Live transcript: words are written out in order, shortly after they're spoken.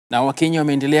Na Wakenya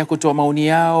wameendelea kutoa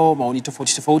maoni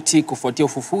tofauti kufuatia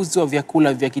ufufuzi wa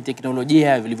vyakula vya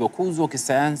kiteknolojia vilivyokuzwa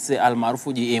kisayansi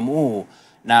almaarufu GMO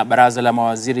na baraza la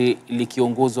mawaziri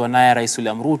likiongozwa naye Rais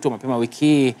William Ruto mapema wiki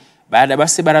hii, baada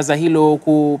basi baraza hilo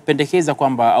kupendekeza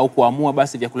kwamba au kuamua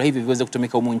basi vyakula hivi viweze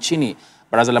kutumika humu nchini.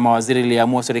 Baraza la mawaziri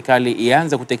liliamua serikali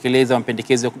ianze kutekeleza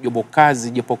mapendekezo ya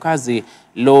jopo kazi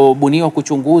lilobuniwa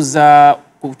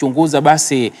kuchunguza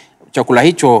basi chakula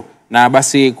hicho na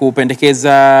basi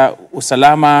kupendekeza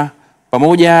usalama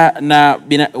pamoja na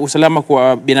usalama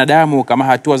kwa binadamu kama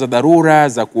hatua za dharura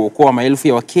za kuokoa maelfu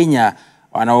ya Wakenya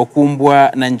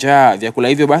wanaokumbwa na njaa. Vyakula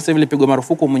hivyo basi vilipigwa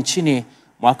marufuku nchini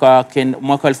mwaka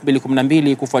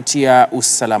 2012 kufuatia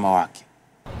usalama wake.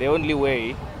 The only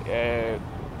way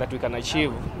that we can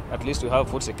achieve at least to have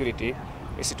food security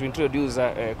is to introduce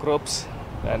crops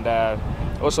and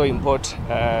also import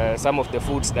some of the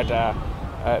foods that are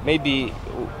maybe,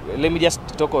 let me just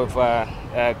talk of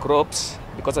crops,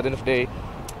 because at the end of the day,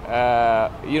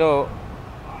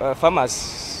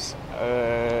 farmers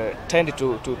tend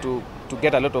to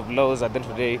get a lot of loss at the end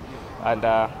of the day, and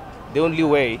the only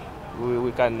way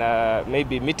we can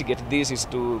maybe mitigate this is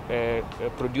to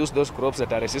produce those crops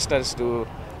that are resistant to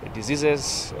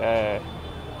diseases,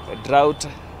 drought,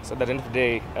 so that at the end of the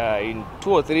day, in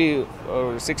 2 or 3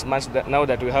 or 6 months now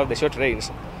that we have the short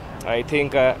rains, I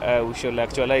think we should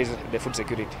actualize the food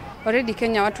security. Already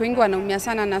Kenya watu wengi wanaumia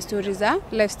sana na stories za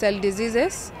lifestyle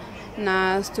diseases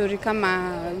na story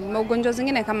kama magonjwa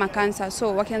zingine kama cancer.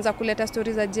 So wakianza kuleta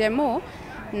stories za GMO,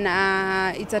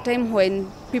 na it's a time when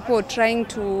people are trying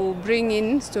to bring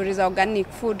in stories of organic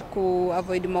food to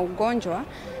avoid magonjwa,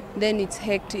 then it's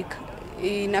hectic.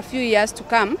 In a few years to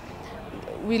come,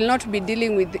 we'll not be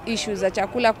dealing with issues za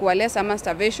chakula kuwa less ama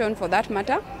starvation for that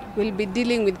matter. We'll be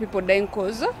dealing with people dying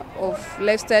cause of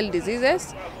lifestyle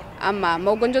diseases ama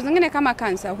magonjwa zingine kama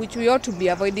cancer, which we ought to be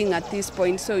avoiding at this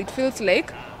point. So it feels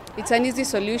like it's an easy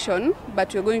solution,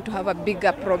 but we're going to have a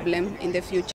bigger problem in the future.